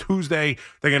the night on Tuesday.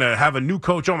 They're going to have a new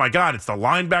coach. Oh, my God, it's the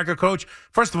linebacker coach.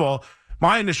 First of all,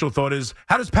 my initial thought is,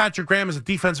 how does Patrick Graham as a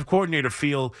defensive coordinator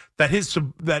feel that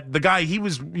the guy he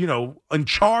was, in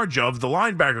charge of, the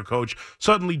linebacker coach,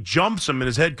 suddenly jumps him in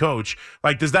his head coach?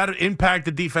 Like, does that impact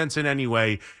the defense in any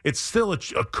way? It's still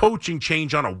a coaching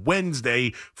change on a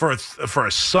Wednesday for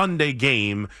a Sunday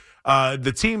game.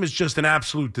 The team is just an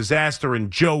absolute disaster and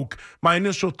joke. My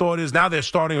initial thought is now they're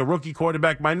starting a rookie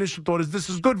quarterback. My initial thought is this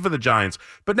is good for the Giants.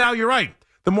 But now you're right.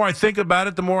 The more I think about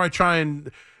it, the more I try and...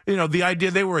 the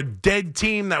idea they were a dead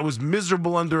team that was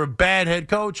miserable under a bad head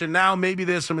coach, and now maybe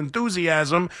there's some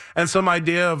enthusiasm and some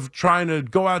idea of trying to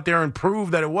go out there and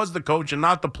prove that it was the coach and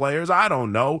not the players. I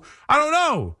don't know.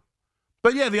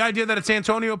 But yeah, the idea that it's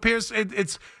Antonio Pierce,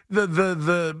 it's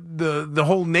the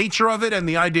whole nature of it and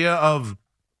the idea of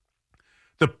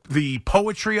the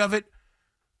poetry of it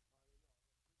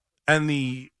and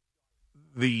the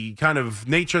kind of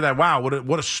nature that, wow,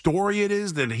 what a story it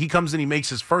is that he comes in, he makes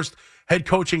his first head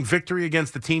coaching victory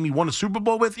against the team he won a Super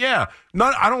Bowl with. Yeah,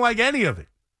 I don't like any of it.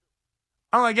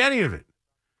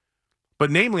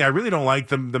 But namely, I really don't like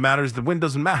the matters. The win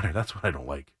doesn't matter. That's what I don't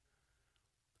like.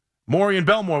 Maury and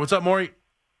Belmore. What's up, Maury?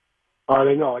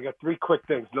 I know. I got 3 quick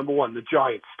things. Number 1, the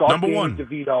Giants. Start Danny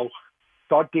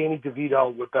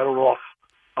DeVito. We're better off.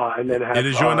 And then have, it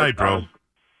is your night, bro.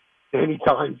 Danny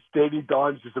Dimes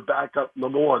is a backup,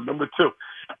 number 1. Number 2,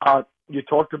 you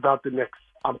talked about the Knicks.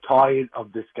 I'm tired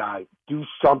of this guy. Do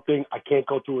something. I can't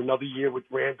go through another year with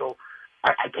Randle.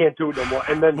 I can't do it no more.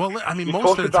 And then,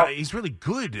 most of the time, he's really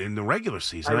good in the regular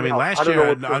season. I mean, last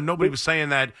year, nobody was saying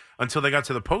that until they got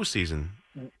to the postseason.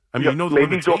 I mean, the maybe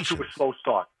limitations. He's off to a slow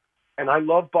start. And I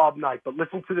love Bob Knight, but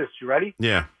listen to this. You ready?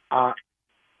 Yeah.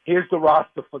 Here's the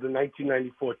roster for the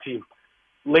 1994 team.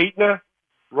 Leitner,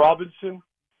 Robinson,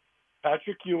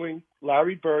 Patrick Ewing,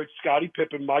 Larry Bird, Scottie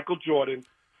Pippen, Michael Jordan,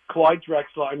 Clyde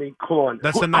Drexler. I mean, come on.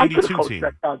 That's the 92 team.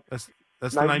 That's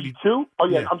the 92. Oh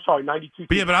yeah, I'm sorry, 92.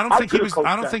 But yeah, but I don't think he was.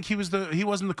 I don't think he was He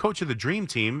wasn't the coach of the Dream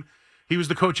Team. He was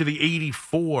the coach of the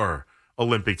 '84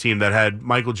 Olympic team that had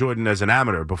Michael Jordan as an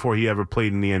amateur before he ever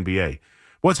played in the NBA.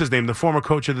 What's his name? The former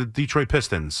coach of the Detroit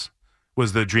Pistons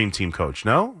was the Dream Team coach.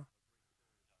 No,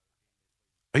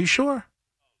 are you sure?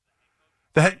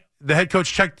 The head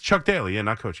coach Chuck Daly, yeah,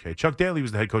 not Coach K. Chuck Daly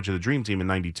was the head coach of the Dream Team in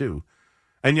 '92.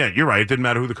 And yeah, you're right. It didn't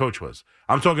matter who the coach was.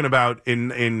 I'm talking about in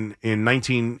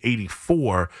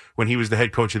 1984 when he was the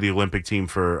head coach of the Olympic team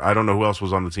for, I don't know who else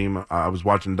was on the team. I was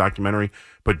watching the documentary,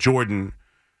 but Jordan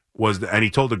was, and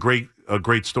he told a great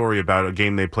story about a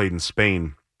game they played in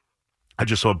Spain. I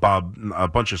just saw a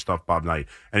bunch of stuff, Bob Knight,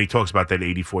 and he talks about that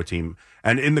 84 team.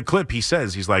 And in the clip, he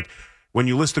says, he's like, when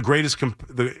you list the greatest,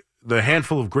 the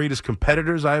handful of greatest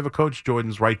competitors I ever coached,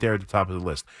 Jordan's right there at the top of the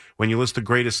list. When you list the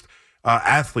greatest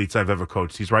athletes I've ever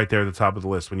coached, he's right there at the top of the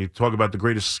list. When you talk about the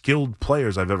greatest skilled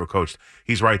players I've ever coached,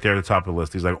 he's right there at the top of the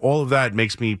list. He's like, all of that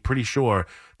makes me pretty sure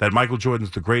that Michael Jordan's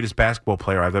the greatest basketball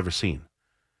player I've ever seen.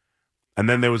 And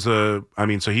then there was so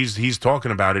he's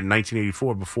talking about it in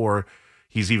 1984 before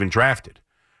he's even drafted,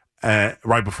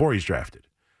 right before he's drafted.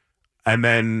 And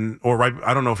then,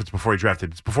 I don't know if it's before he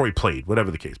drafted, it's before he played, whatever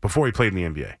the case, before he played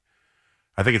in the NBA.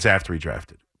 I think it's after he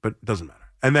drafted, but it doesn't matter.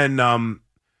 And then,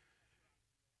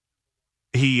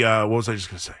 what was I just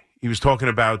going to say? He was talking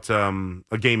about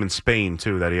a game in Spain,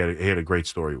 too, that he had a great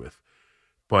story with.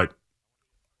 But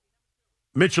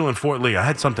Mitchell and Fort Lee, I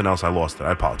had something else. I lost it.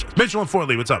 I apologize. Mitchell and Fort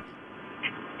Lee, what's up?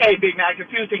 Hey, Big Mac, a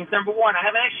few things. Number one, I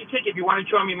have an extra ticket if you want to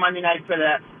join me Monday night for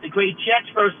the great Jets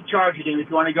versus the Chargers game. If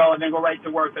you want to go and then go right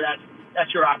to work, but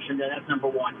that's your option there. That's number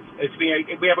one.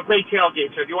 We have a great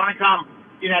tailgate, so if you want to come,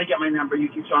 you know how to get my number. You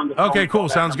can on the phone. Okay, cool.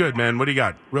 Sounds good, man. What do you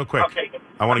got? Real quick. Okay.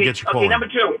 I want to get your call. Okay, number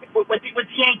two, with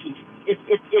the Yankees. If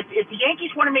the Yankees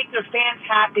want to make their fans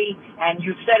happy, and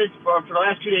you've said it for the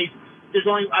last 2 days,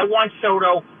 I want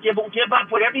Soto. Give up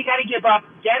whatever you got to give up.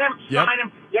 Get him, sign him,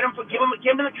 give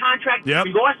him the contract. Yep.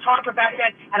 We lost Harper back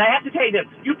then, and I have to tell you this: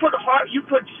 you put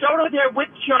Soto there with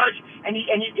Judge, and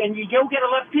you go get a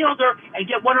left fielder and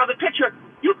get one other pitcher.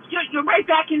 You're right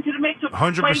back into the mix of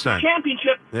 100%. playing for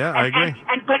championship. Yeah, I agree.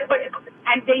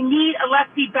 And they need a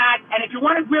lefty bat. And if you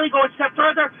want to really go a step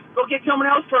further, go get someone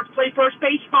else to play first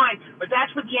base. Fine, but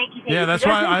that's what the Yankees need. Yeah, that's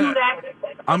why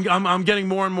I'm getting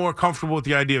more and more comfortable with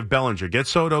the idea of Bellinger. Get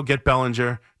Soto, get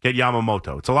Bellinger, get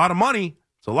Yamamoto. It's a lot of money.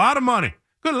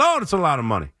 Good Lord, it's a lot of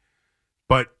money.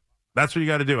 But that's what you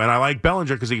got to do. And I like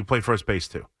Bellinger because he can play first base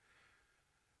too.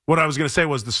 What I was going to say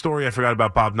was the story I forgot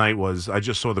about Bob Knight was I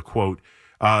just saw the quote.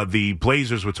 The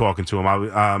Blazers were talking to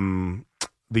him.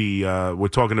 We're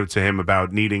talking to him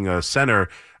about needing a center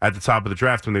at the top of the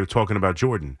draft when they were talking about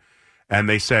Jordan. And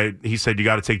he said, you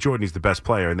got to take Jordan. He's the best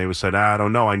player. And they said, I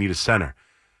don't know. I need a center.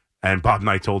 And Bob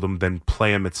Knight told him, then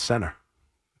play him at center.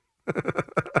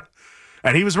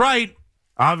 And he was right.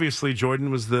 Obviously,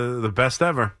 Jordan was the best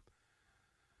ever.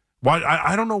 Why?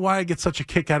 I don't know why I get such a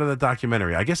kick out of that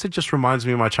documentary. I guess it just reminds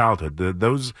me of my childhood.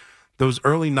 Those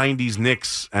early 90s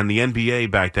Knicks and the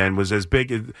NBA back then was as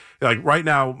big. Like right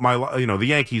now, the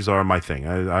Yankees are my thing.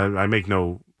 I make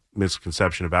no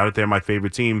misconception about it. They're my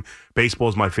favorite team. Baseball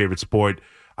is my favorite sport.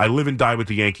 I live and die with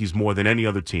the Yankees more than any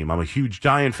other team. I'm a huge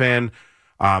Giant fan.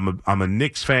 I'm a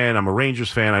Knicks fan. I'm a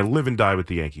Rangers fan. I live and die with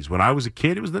the Yankees. When I was a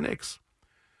kid, it was the Knicks.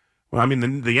 Well, I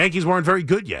mean, the Yankees weren't very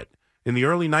good yet. In the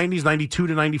early 90s, 92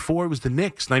 to 94, it was the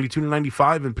Knicks. 92 to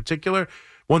 95 in particular.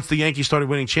 Once the Yankees started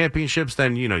winning championships,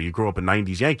 then, you grow up a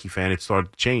 90s Yankee fan. It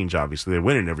started to change, obviously. They're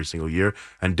winning every single year,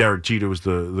 and Derek Jeter was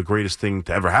the greatest thing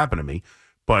to ever happen to me.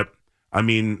 But, I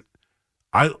mean,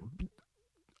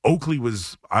 Oakley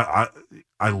was – I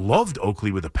loved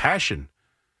Oakley with a passion.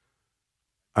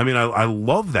 I mean, I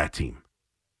love that team.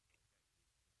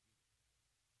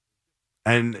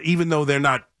 And even though they're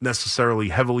not necessarily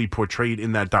heavily portrayed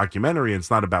in that documentary,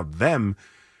 it's not about them –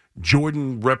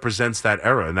 Jordan represents that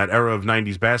era, and that era of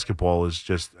 90s basketball is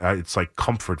just, it's like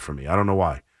comfort for me. I don't know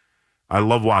why. I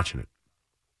love watching it.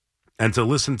 And to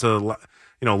listen to,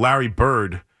 Larry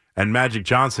Bird and Magic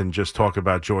Johnson just talk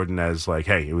about Jordan as like,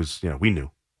 hey, it was, we knew.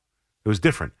 It was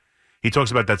different. He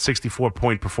talks about that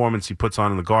 64-point performance he puts on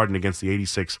in the Garden against the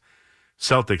 86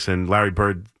 Celtics, and Larry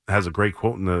Bird has a great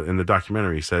quote in the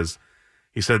documentary.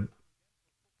 He said,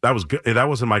 that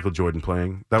wasn't Michael Jordan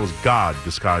playing. That was God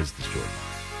disguised as Jordan.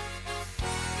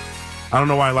 I don't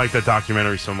know why I like that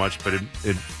documentary so much, but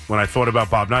when I thought about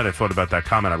Bob Knight, I thought about that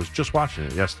comment. I was just watching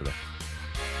it yesterday.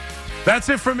 That's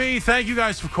it for me. Thank you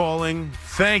guys for calling.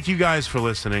 Thank you guys for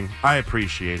listening. I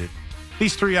appreciate it.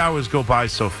 These 3 hours go by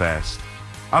so fast.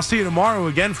 I'll see you tomorrow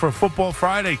again for Football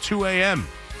Friday, 2 a.m.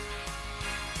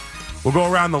 We'll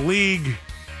go around the league,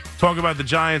 talk about the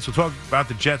Giants. We'll talk about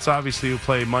the Jets, obviously, who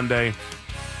play Monday.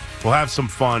 We'll have some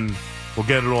fun. We'll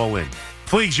get it all in.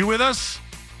 Fleegs, you with us?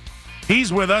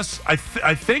 He's with us. I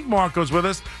think Marco's with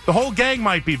us. The whole gang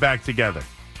might be back together.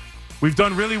 We've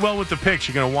done really well with the picks.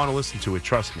 You're going to want to listen to it.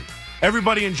 Trust me.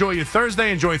 Everybody enjoy your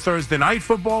Thursday. Enjoy Thursday night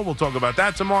football. We'll talk about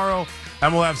that tomorrow,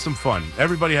 and we'll have some fun.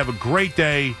 Everybody have a great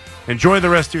day. Enjoy the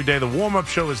rest of your day. The warm-up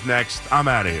show is next. I'm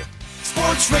out of here.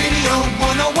 Sports Radio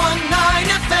 101.9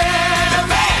 FM.